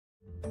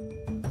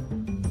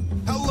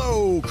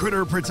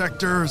Critter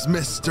Protectors,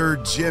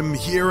 Mr. Jim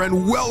here,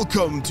 and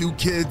welcome to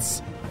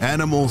Kids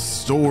Animal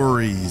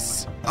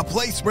Stories, a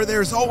place where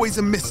there's always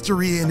a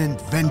mystery and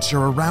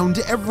adventure around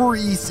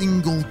every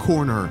single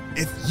corner.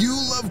 If you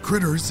love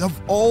critters of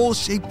all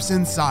shapes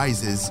and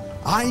sizes,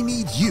 I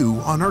need you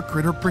on our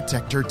Critter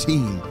Protector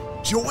team.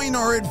 Join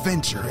our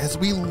adventure as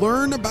we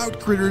learn about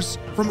critters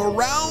from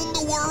around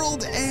the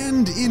world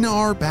and in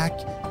our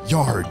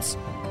backyards.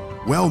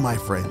 Well, my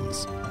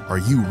friends, are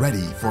you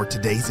ready for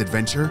today's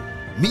adventure?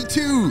 Me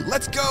too!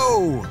 Let's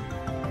go!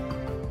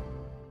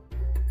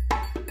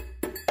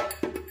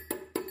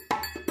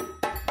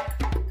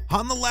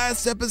 On the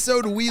last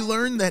episode, we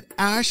learned that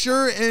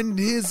Asher and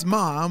his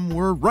mom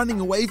were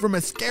running away from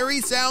a scary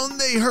sound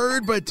they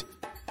heard, but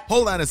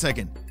hold on a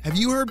second. Have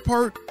you heard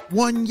part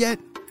 1 yet?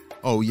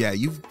 Oh yeah,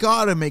 you've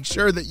got to make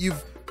sure that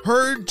you've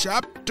heard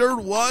chapter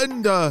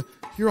 1 to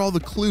hear all the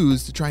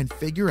clues to try and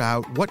figure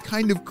out what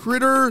kind of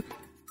critter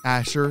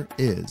Asher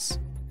is.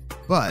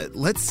 But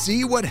let's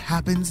see what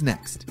happens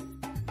next.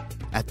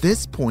 At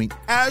this point,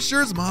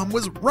 Asher's mom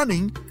was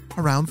running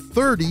around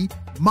 30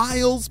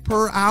 miles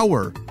per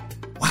hour.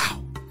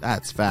 Wow,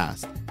 that's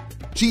fast.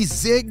 She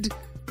zigged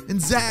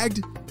and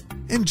zagged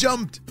and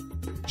jumped.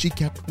 She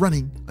kept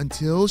running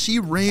until she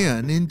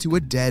ran into a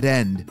dead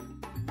end.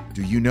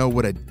 Do you know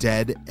what a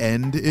dead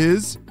end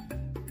is?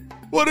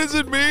 What does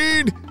it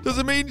mean? Does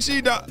it mean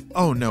she died?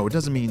 Oh no, it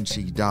doesn't mean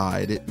she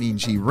died. It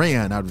means she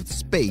ran out of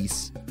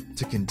space.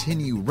 To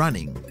continue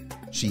running,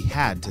 she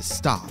had to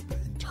stop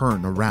and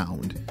turn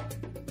around.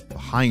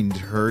 Behind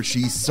her,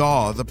 she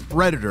saw the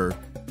predator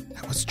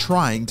that was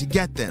trying to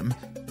get them.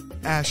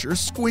 Asher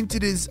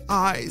squinted his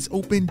eyes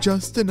open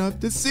just enough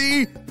to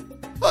see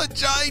a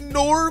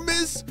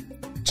ginormous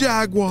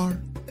jaguar.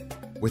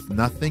 With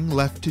nothing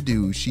left to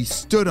do, she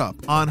stood up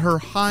on her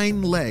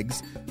hind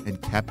legs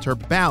and kept her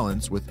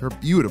balance with her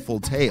beautiful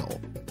tail.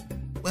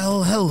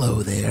 Well,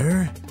 hello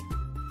there.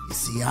 You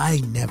see,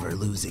 I never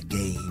lose a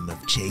game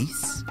of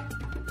chase.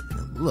 And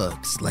it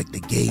looks like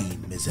the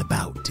game is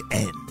about to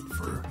end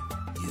for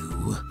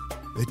you.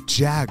 The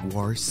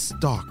jaguar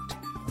stalked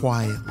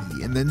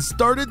quietly and then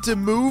started to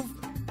move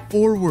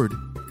forward.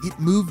 It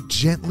moved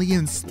gently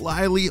and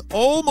slyly,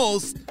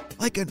 almost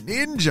like a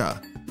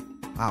ninja.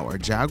 Wow, are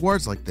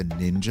jaguars like the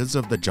ninjas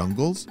of the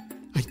jungles?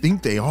 I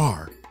think they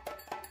are.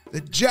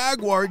 The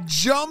jaguar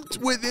jumped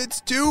with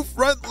its 2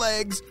 front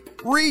legs,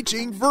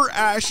 reaching for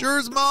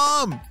Asher's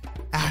mom.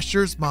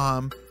 Asher's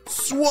mom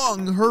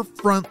swung her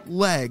front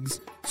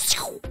legs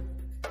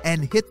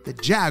and hit the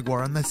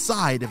jaguar on the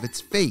side of its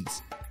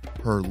face.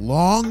 Her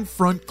long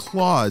front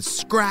claws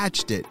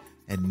scratched it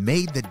and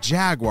made the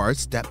jaguar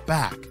step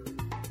back.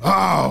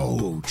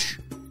 Ouch!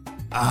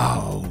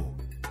 Ow!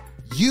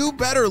 You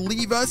better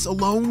leave us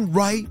alone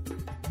right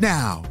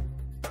now,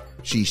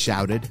 she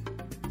shouted.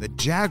 The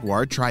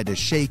jaguar tried to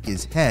shake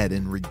his head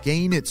and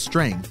regain its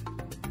strength,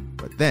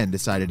 but then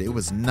decided it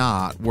was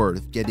not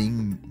worth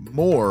getting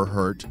more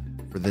hurt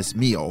for this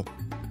meal.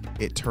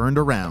 It turned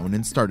around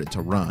and started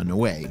to run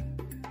away.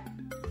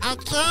 I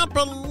can't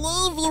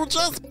believe you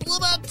just beat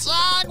a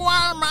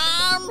jaguar,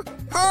 Mom!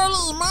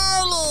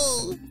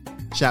 Hurly-murly!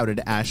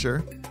 Shouted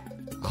Asher.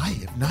 I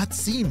have not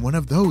seen one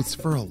of those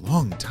for a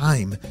long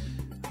time.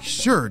 I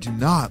sure do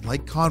not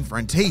like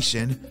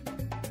confrontation.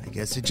 I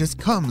guess it just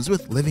comes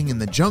with living in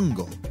the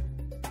jungle,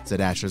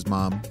 said Asher's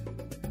mom.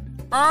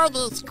 All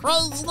this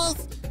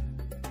craziness?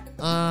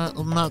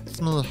 It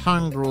makes me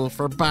hungry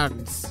for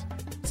bugs,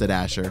 said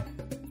Asher.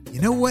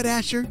 You know what,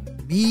 Asher?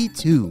 Me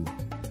too.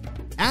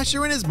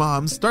 Asher and his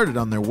mom started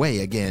on their way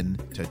again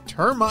to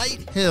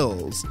Termite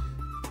Hills.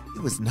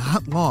 It was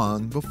not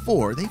long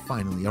before they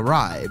finally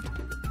arrived.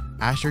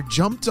 Asher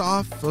jumped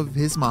off of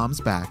his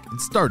mom's back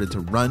and started to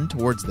run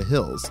towards the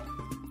hills.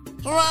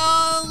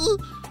 Hooray!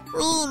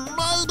 We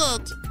made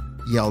it!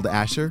 Yelled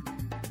Asher.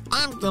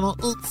 I'm gonna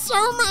eat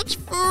so much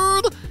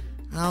food!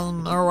 I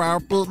know I'll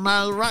beat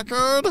my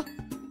record!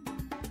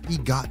 He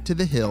got to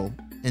the hill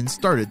and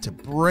started to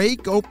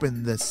break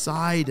open the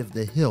side of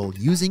the hill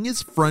using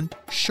his front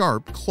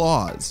sharp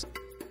claws.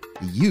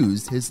 He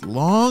used his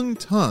long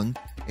tongue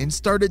and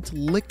started to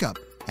lick up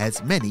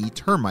as many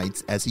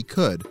termites as he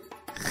could.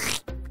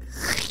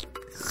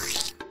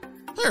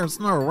 There's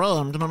no way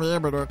I'm gonna be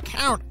able to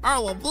count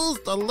all of these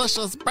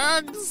delicious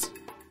bugs.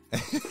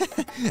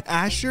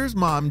 Asher's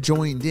mom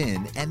joined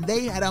in, and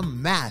they had a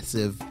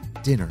massive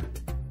dinner.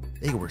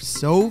 They were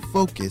so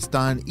focused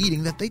on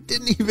eating that they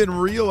didn't even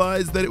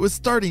realize that it was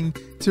starting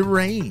to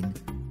rain.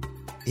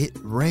 It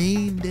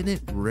rained and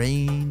it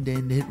rained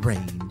and it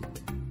rained.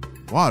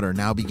 Water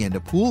now began to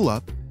pool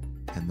up,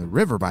 and the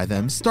river by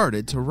them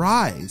started to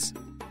rise.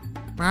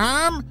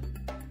 Mom,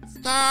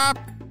 stop!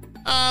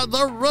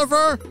 The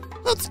river,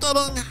 it's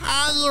getting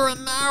higher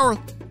and now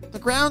the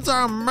grounds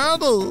are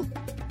muddy.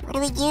 What do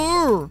we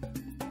do?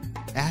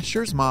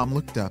 Asher's mom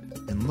looked up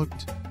and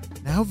looked,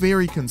 now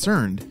very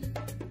concerned.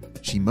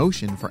 She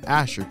motioned for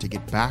Asher to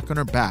get back on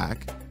her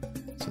back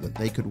so that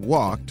they could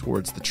walk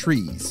towards the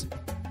trees.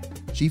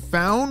 She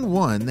found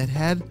one that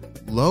had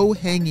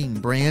low-hanging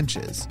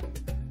branches,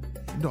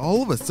 and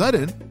all of a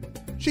sudden,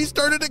 she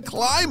started to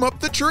climb up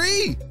the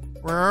tree.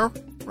 Where?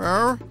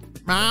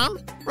 Mom?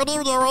 What are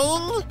you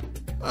doing?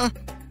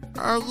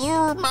 Are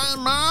you my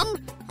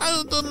mom?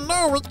 I didn't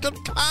know it could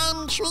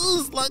climb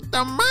trees like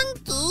the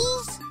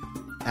monkeys.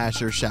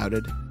 Asher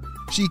shouted.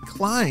 She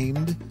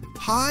climbed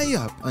high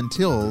up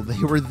until they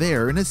were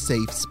there in a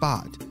safe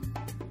spot.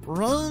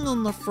 Rain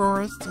in the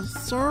forest is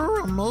so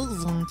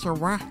amazing to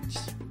watch.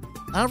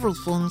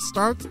 Everything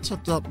starts to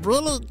get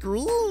really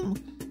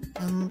green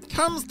and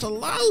comes to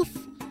life.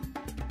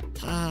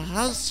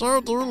 I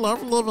sure do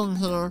love living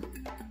here.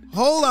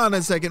 Hold on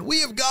a second.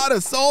 We have got to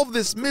solve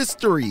this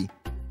mystery.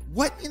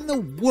 What in the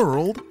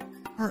world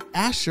are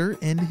Asher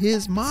and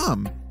his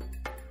mom?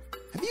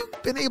 Have you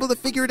been able to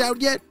figure it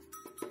out yet?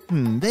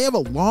 They have a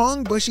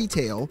long, bushy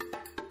tail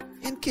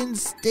and can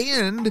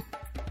stand,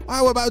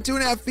 about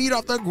 2.5 feet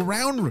off the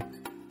ground.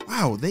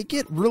 Wow, they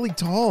get really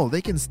tall.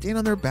 They can stand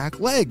on their back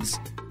legs.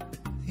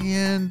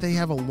 And they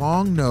have a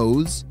long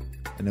nose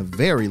and a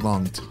very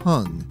long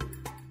tongue.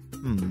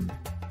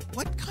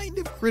 What kind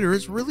of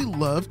critters really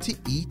love to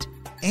eat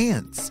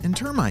ants and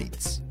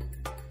termites?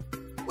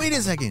 Wait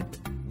a second.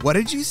 What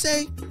did you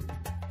say?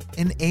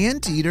 An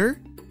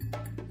anteater?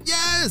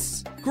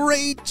 Yes!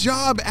 Great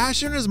job!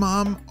 Asher and his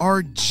mom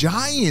are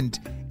giant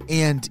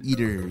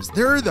anteaters.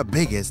 They're the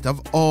biggest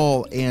of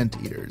all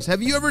anteaters.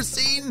 Have you ever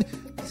seen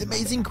these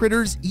amazing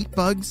critters eat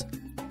bugs?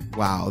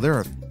 Wow, they're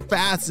a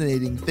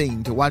fascinating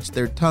thing to watch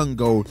their tongue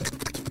go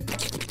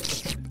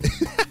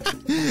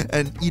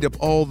and eat up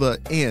all the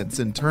ants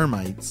and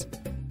termites.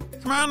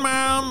 Come on,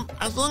 Mom.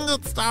 I think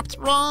it stopped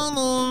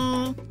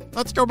raining.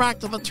 Let's go back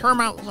to the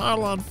termite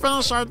hill and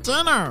finish our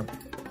dinner.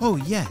 Oh,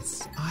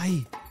 yes.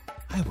 I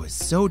was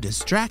so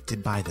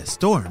distracted by the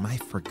storm, I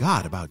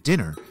forgot about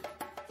dinner.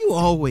 You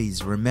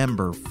always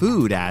remember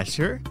food,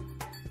 Asher,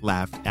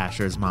 laughed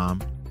Asher's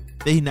mom.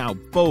 They now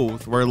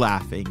both were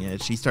laughing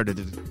as she started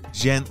to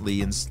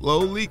gently and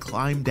slowly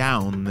climb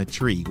down the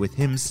tree with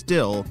him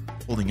still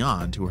holding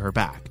on to her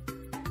back.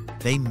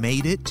 They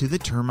made it to the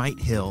termite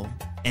hill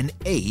and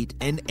ate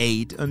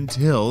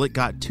until it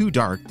got too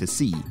dark to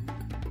see.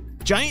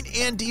 Giant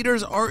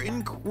anteaters are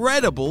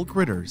incredible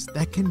critters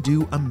that can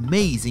do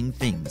amazing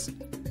things.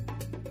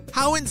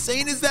 How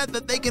insane is that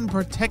they can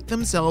protect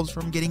themselves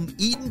from getting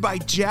eaten by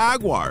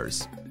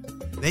jaguars?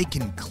 They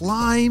can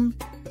climb,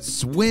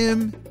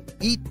 swim,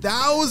 eat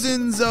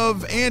thousands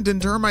of ant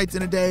and termites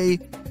in a day,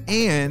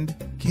 and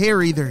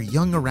carry their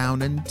young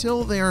around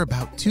until they're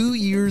about 2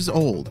 years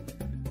old.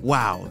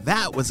 Wow,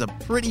 that was a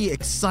pretty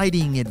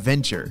exciting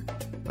adventure,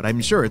 but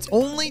I'm sure it's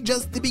only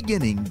just the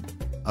beginning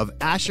of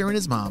Asher and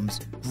his mom's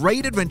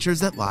great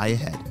adventures that lie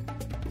ahead.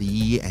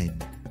 The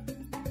end.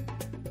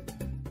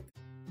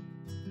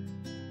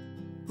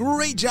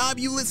 Great job,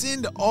 you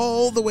listened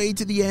all the way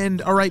to the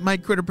end. All right, my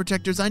critter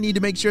protectors, I need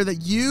to make sure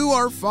that you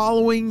are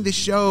following the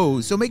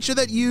show. So make sure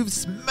that you've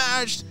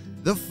smashed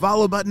the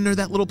follow button or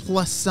that little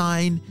plus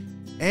sign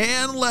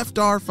and left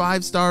our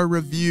 5-star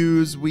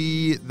reviews.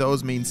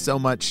 Those mean so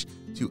much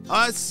to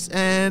us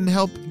and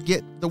help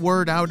get the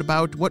word out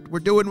about what we're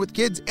doing with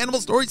Kids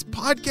Animal Stories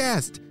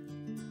podcast.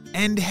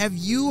 And have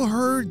you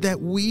heard that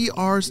we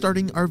are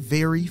starting our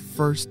very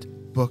first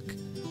book?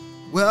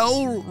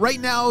 Well, right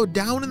now,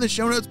 down in the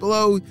show notes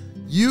below,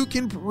 you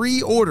can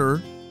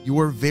pre-order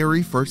your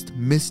very first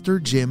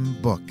Mr.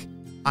 Jim book.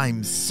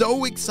 I'm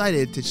so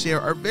excited to share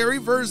our very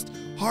first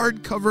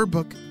hardcover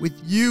book with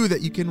you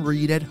that you can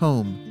read at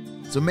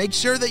home. So make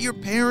sure that your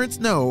parents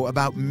know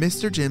about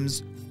Mr.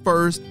 Jim's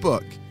first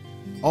book.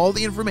 All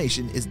the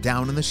information is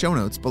down in the show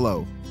notes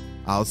below.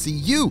 I'll see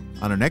you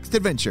on our next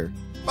adventure.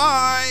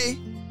 Bye!